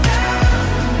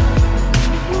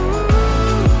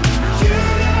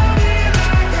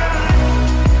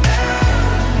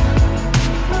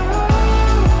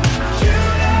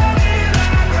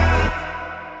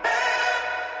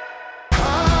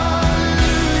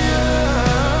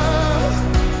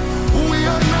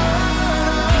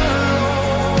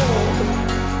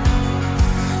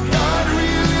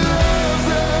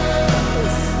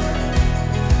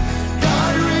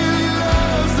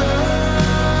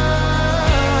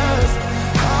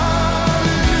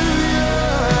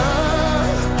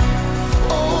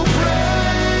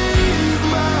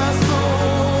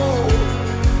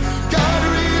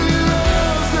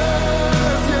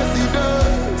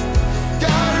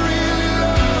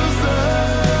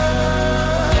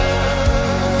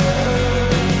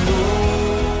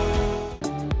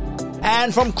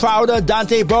And from Crowder,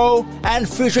 Dante Bowe, and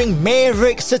featuring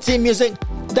Maverick City Music,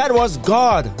 that was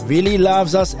God Really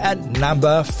Loves Us at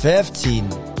number 15.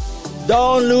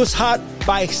 Don't Lose Heart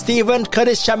by Stephen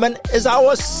Curtis Chapman is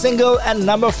our single at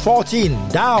number 14,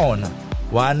 down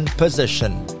 1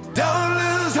 position. Don't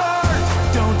lose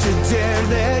heart, don't you dare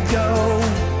let go.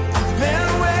 I've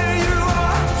been where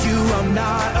you are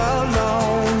not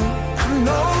alone. I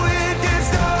know it gets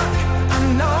dark, I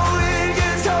know it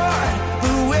gets hard,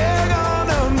 but we're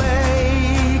gonna make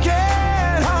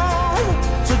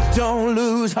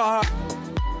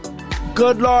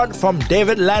Good Lord from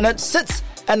David Leonard sits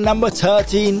at number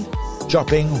 13,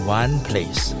 dropping one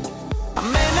place. I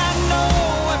may not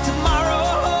know what tomorrow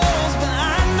holds, but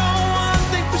I know one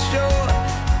thing for sure.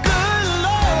 Good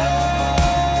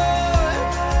Lord,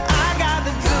 I got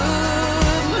the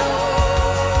good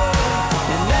Lord.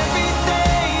 And every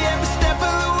day, every step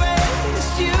of the way,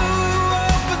 it's you who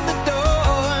open the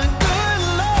door. Good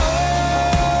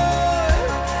Lord,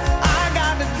 I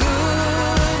got the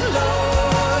good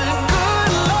Lord.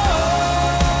 Good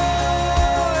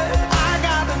Lord, I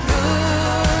got the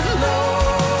good Lord.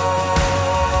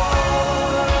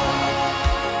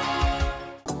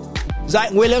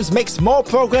 Zach Williams makes more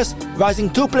progress, rising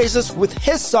 2 places with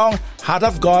his song Heart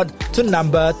of God to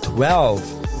number 12.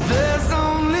 There's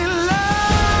only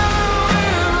love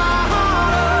in my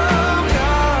heart of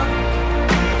God.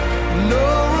 No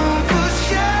room for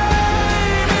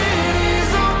shame in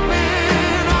His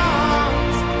open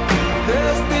arms.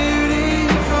 There's beauty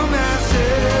from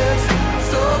ashes,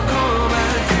 so come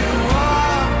as you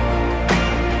are.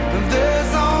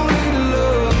 There's only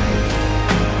love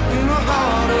in my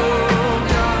heart of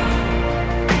God.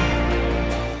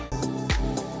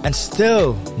 And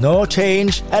still, no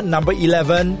change at number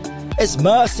 11 is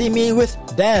Mercy Me with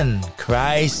Then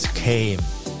Christ Came.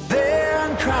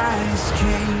 Then Christ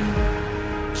came,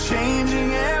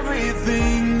 changing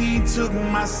everything. He took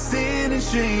my sin and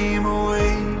shame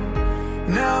away.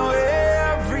 Now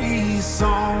every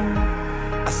song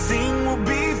I sing will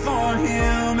be for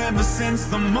Him. Ever since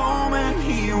the moment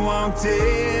He walked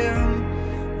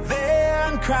in,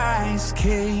 then Christ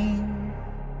came.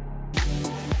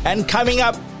 And coming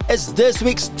up is this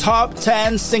week's top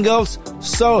 10 singles,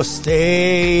 so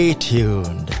stay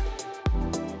tuned.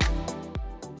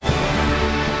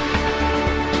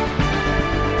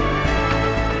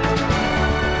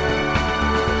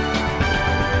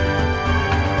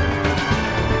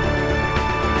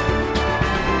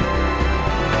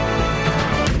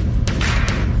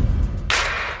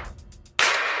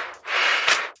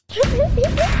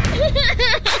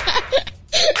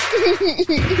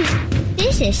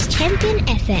 This is Champion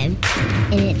FM,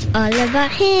 and it's all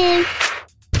about him.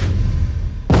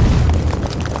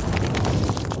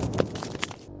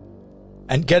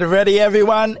 And get ready,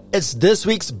 everyone. It's this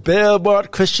week's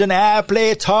Billboard Christian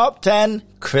Airplay Top 10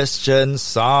 Christian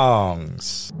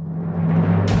Songs.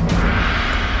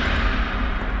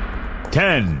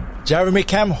 10. Jeremy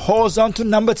Camp holds on to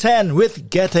number 10 with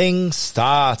Getting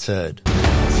Started.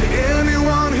 To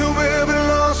anyone who ever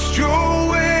lost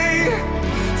your way,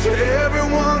 to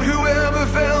everyone who ever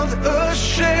felt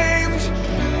ashamed,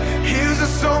 here's a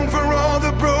song for all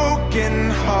the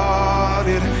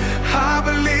broken-hearted. I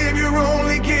believe you're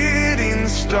only getting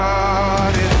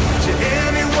started. To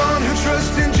anyone who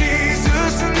trusts in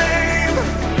Jesus' name,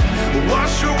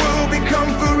 watch your world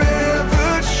become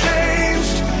forever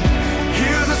changed.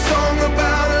 Here's a song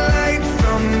about a light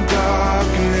from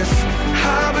darkness.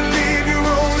 I believe you're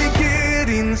only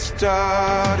getting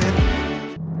started.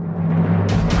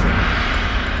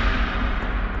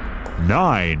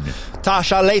 9.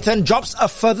 Tasha Layton drops a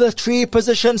further 3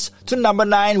 positions to number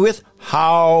 9 with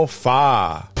How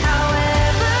Far.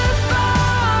 However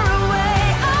far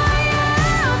away I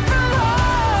am from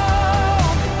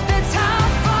home, that's how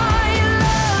far your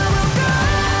love will go.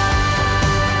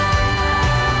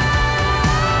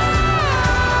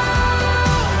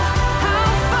 How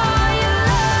far your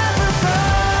love will go.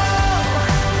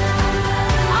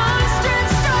 Arms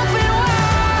stretched open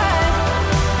wide,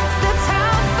 that's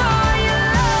how far your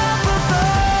love will go.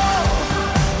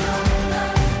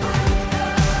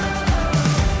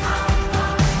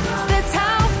 That's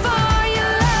how far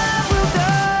your love will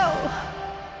go.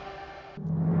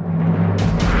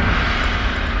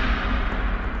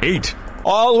 8.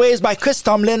 Always by Chris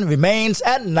Tomlin remains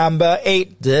at number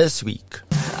 8 this week.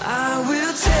 I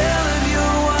will tell of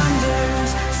your wonders,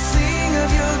 sing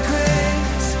of your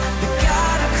grace. The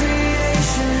God of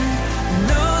creation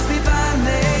knows me by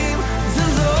name. The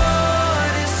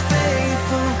Lord is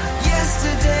faithful,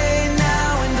 yesterday,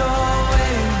 now, and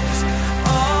always,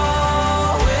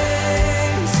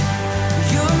 always.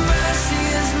 Your mercy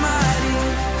is mighty,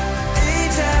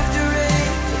 age after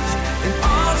age, and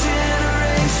all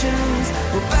generations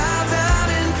will bow down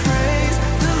in praise.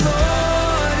 The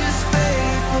Lord is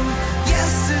faithful,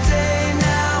 yesterday,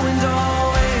 now, and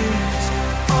always,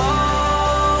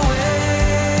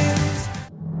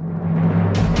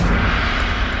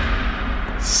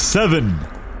 always. 7.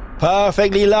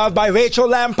 Perfectly Loved by Rachel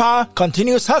Lampard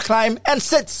continues her climb and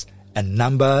sits at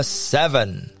number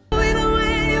 7. Either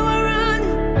way you were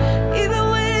running,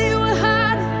 either way you were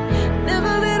hiding,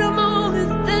 never been a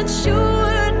moment that you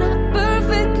were not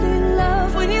perfectly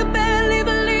loved. When you barely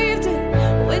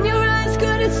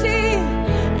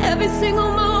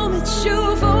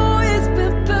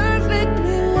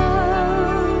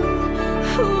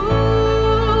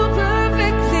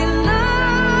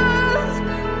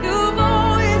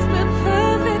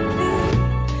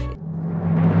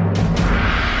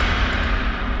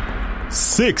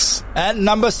 6. At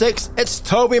number 6, it's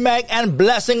Toby Mac and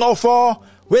Blessing 04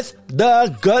 with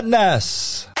The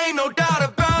Goodness. Ain't no doubt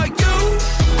about you.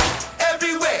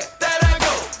 Everywhere that I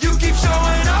go, you keep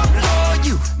showing up, Lord.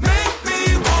 You make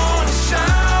me wanna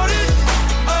shout it.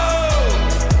 Oh,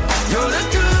 you're the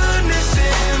goodness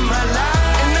in my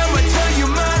life. And I'ma tell you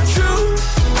my truth.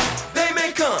 They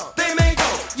may come, they may go.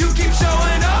 You keep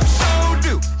showing up, so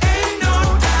do. Ain't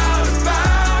no doubt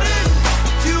about it.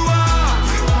 You are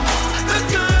the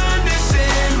goodness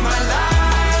in my life.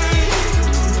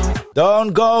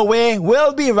 Don't go away.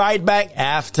 We'll be right back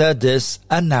after this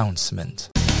announcement.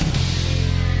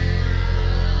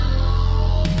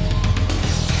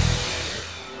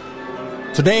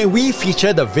 Today we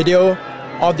feature the video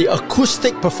of the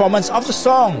acoustic performance of the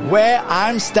song Where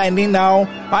I'm Standing Now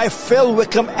by Phil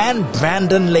Wickham and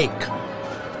Brandon Lake.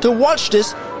 To watch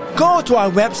this, go to our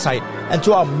website and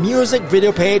to our music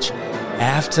video page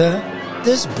after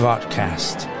this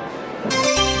broadcast.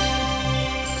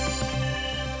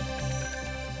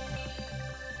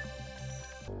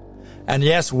 And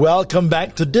yes, welcome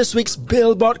back to this week's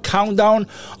Billboard Countdown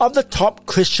of the top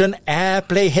Christian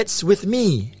airplay hits with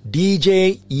me,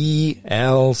 DJ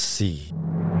ELC.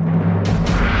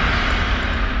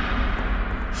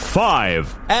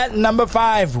 5. At number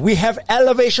 5, we have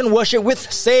Elevation Worship with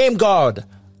Same God,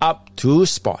 up 2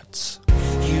 spots.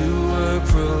 You were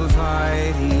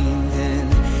providing then,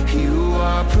 you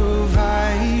are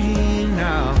providing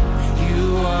now.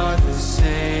 You are the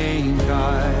same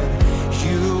God.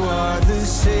 You are the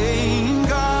same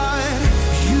God.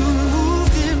 You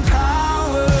moved in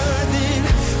power then,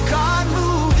 God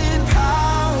moved in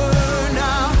power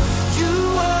now.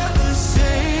 You are the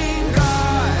same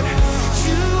God.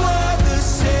 You are the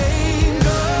same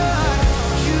God.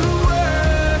 You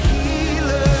were a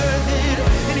healer then,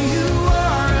 and you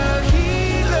are a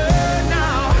healer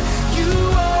now. You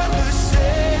are the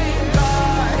same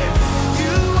God.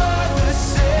 You are the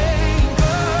same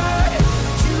God.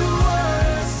 You are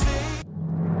the same.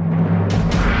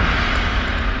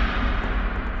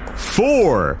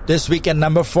 4. This week at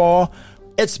number 4,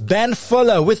 it's Ben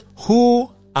Fuller with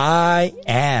Who I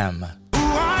Am. Who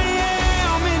I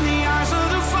am in the eyes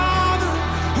of the Father.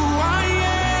 Who I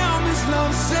am is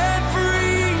love set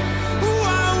free. Who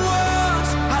I was,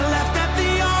 I left at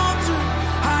the altar.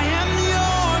 I am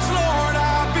yours, Lord,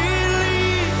 I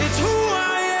believe. It's who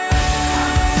I am.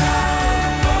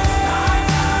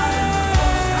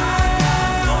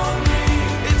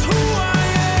 It's who I am.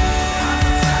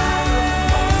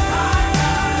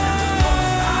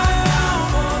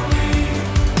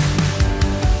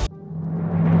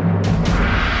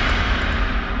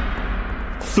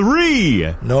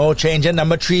 3. No change at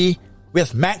number 3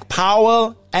 with Mac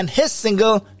Powell and his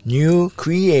single New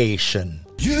Creation.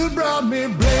 You brought me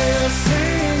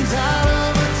blessings out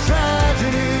of a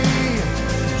tragedy.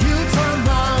 You turned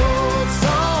my old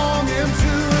song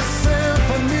into a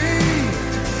symphony.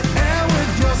 And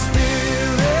with your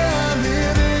spirit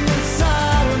living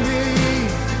inside of me,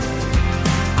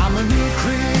 I'm a new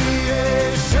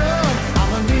creation.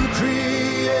 I'm a new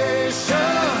creation.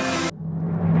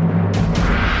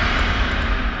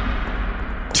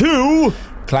 2.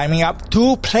 Climbing up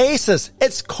 2 places,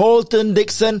 it's Colton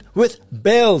Dixon with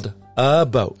Build a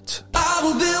Boat. I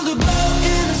will build a boat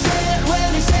in the sand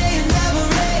when they say it never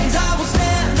rains. I will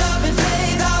stand up in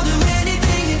faith. I'll do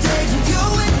anything it takes with you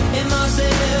in my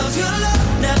sails. Your love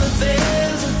never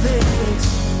fails or fades.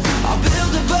 I'll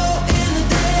build a boat in the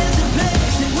desert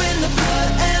place. And when the flood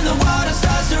and the water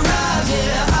starts to rise,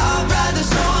 yeah, I'll ride the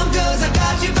storm 'cause I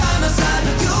got you by my side.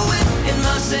 With you in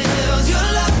my sails. Your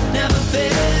love never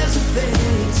fails or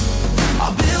fades.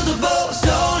 I'll build a boat,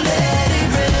 so let it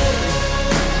rain.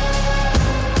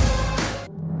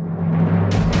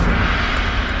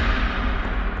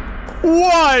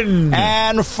 1.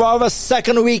 And for the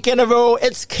second week in a row,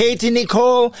 it's Katie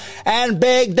Nicole and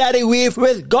Big Daddy Weave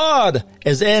with God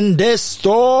is in this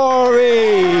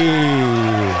story.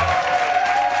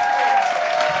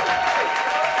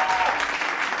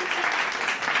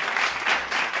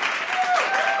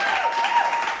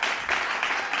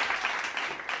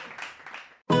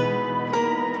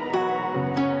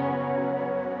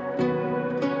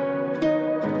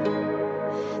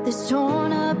 There's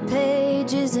torn up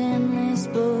pages in this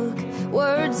book,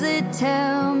 words that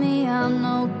tell me I'm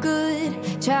no good,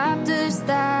 chapters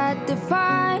that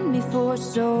define me for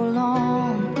so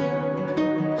long.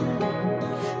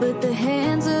 But the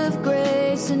hands of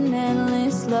grace and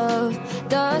endless love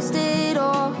dusted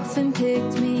off and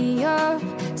picked me up,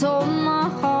 told my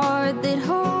heart that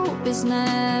hope is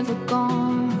never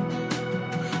gone.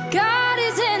 God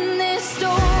is in this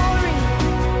story.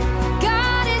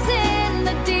 God is in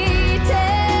the details.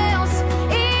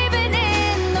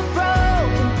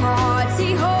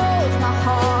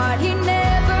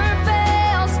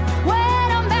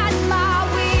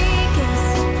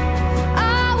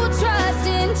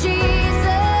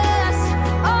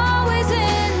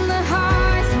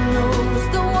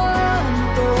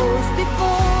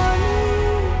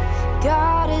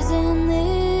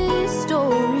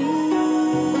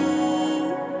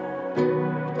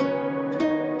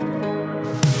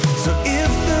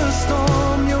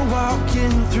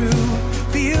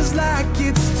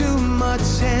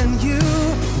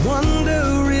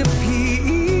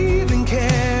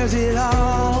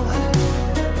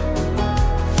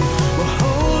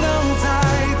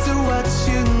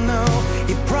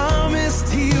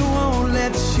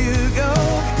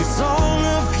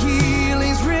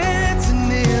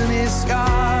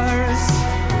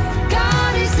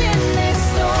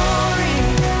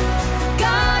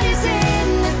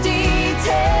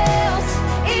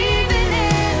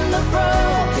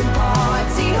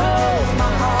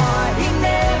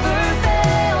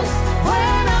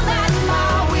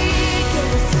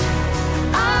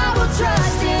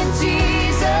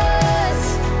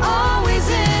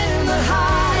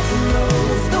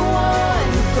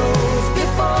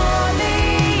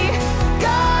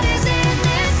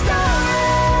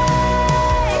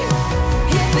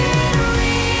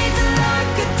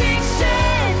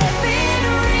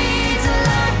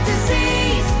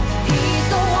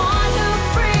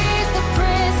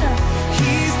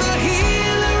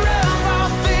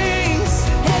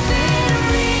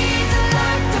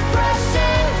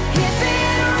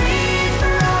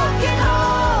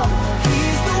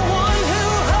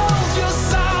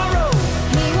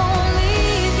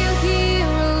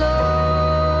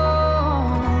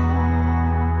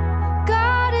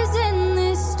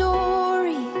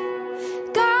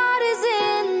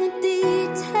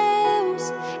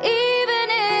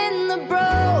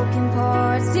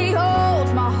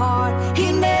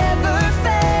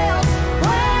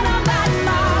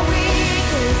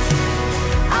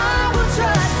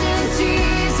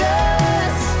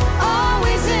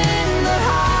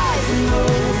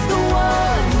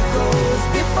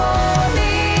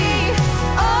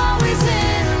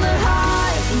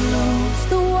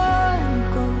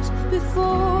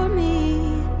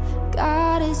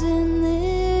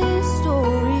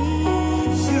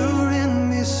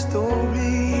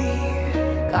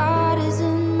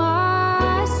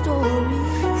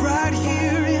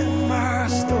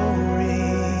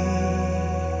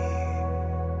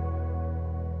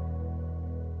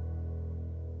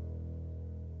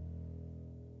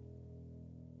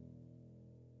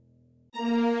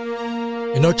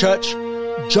 You know, church,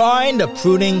 join the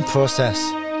pruning process.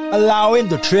 Allow Him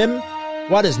to trim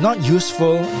what is not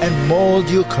useful and mold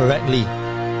you correctly.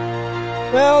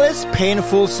 Well, it's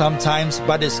painful sometimes,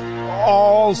 but it's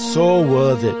all so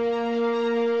worth it.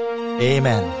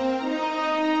 Amen.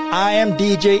 I am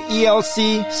DJ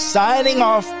ELC signing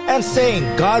off and saying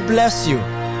God bless you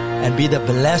and be the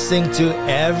blessing to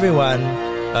everyone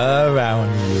around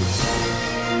you.